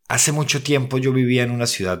Hace mucho tiempo yo vivía en una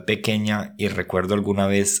ciudad pequeña y recuerdo alguna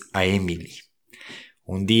vez a Emily.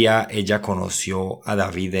 Un día ella conoció a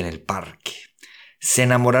David en el parque. Se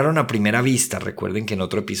enamoraron a primera vista. Recuerden que en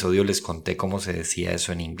otro episodio les conté cómo se decía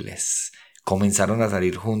eso en inglés. Comenzaron a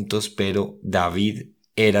salir juntos, pero David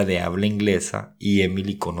era de habla inglesa y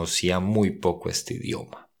Emily conocía muy poco este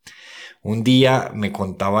idioma. Un día me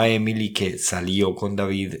contaba Emily que salió con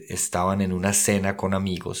David, estaban en una cena con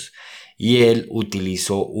amigos y él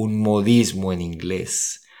utilizó un modismo en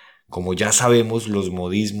inglés. Como ya sabemos, los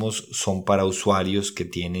modismos son para usuarios que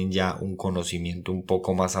tienen ya un conocimiento un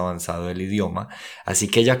poco más avanzado del idioma, así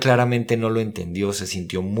que ella claramente no lo entendió, se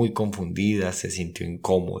sintió muy confundida, se sintió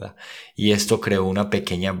incómoda y esto creó una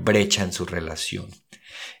pequeña brecha en su relación.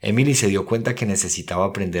 Emily se dio cuenta que necesitaba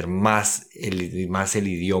aprender más el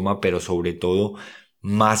idioma, pero sobre todo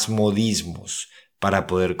más modismos para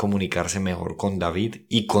poder comunicarse mejor con David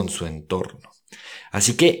y con su entorno.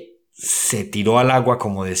 Así que se tiró al agua,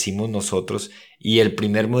 como decimos nosotros, y el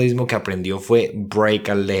primer modismo que aprendió fue break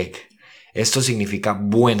a leg. Esto significa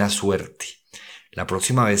buena suerte. La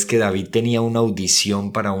próxima vez que David tenía una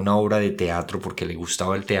audición para una obra de teatro porque le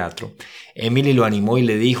gustaba el teatro, Emily lo animó y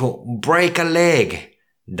le dijo break a leg.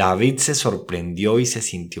 David se sorprendió y se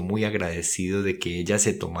sintió muy agradecido de que ella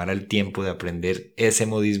se tomara el tiempo de aprender ese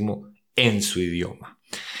modismo en su idioma.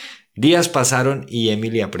 Días pasaron y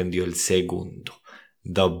Emily aprendió el segundo.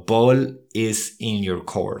 The ball is in your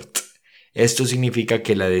court. Esto significa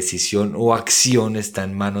que la decisión o acción está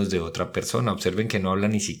en manos de otra persona. Observen que no habla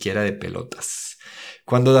ni siquiera de pelotas.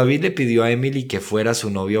 Cuando David le pidió a Emily que fuera su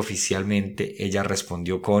novia oficialmente, ella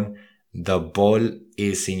respondió con The ball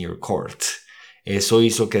is in your court. Eso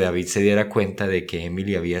hizo que David se diera cuenta de que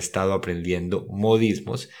Emily había estado aprendiendo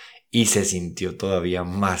modismos y se sintió todavía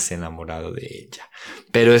más enamorado de ella.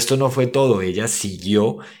 Pero esto no fue todo, ella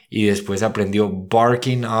siguió y después aprendió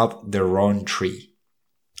barking up the wrong tree.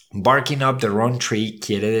 Barking up the wrong tree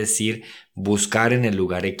quiere decir buscar en el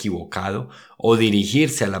lugar equivocado o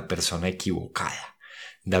dirigirse a la persona equivocada.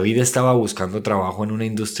 David estaba buscando trabajo en una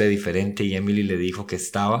industria diferente y Emily le dijo que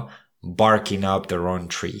estaba barking up the wrong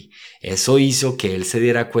tree. Eso hizo que él se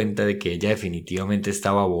diera cuenta de que ella definitivamente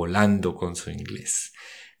estaba volando con su inglés.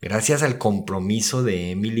 Gracias al compromiso de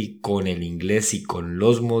Emily con el inglés y con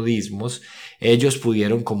los modismos, ellos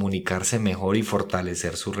pudieron comunicarse mejor y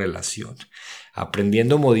fortalecer su relación.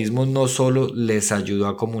 Aprendiendo modismos no solo les ayudó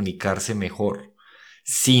a comunicarse mejor,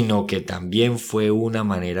 sino que también fue una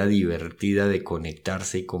manera divertida de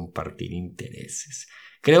conectarse y compartir intereses.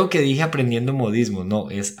 Creo que dije aprendiendo modismos, no,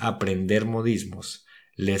 es aprender modismos.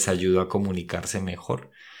 Les ayudó a comunicarse mejor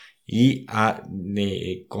y a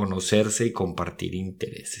conocerse y compartir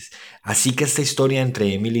intereses. Así que esta historia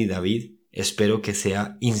entre Emily y David espero que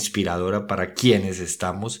sea inspiradora para quienes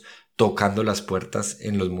estamos tocando las puertas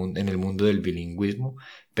en el mundo del bilingüismo,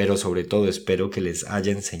 pero sobre todo espero que les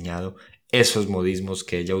haya enseñado esos modismos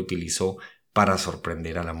que ella utilizó para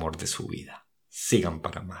sorprender al amor de su vida. Sigan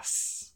para más.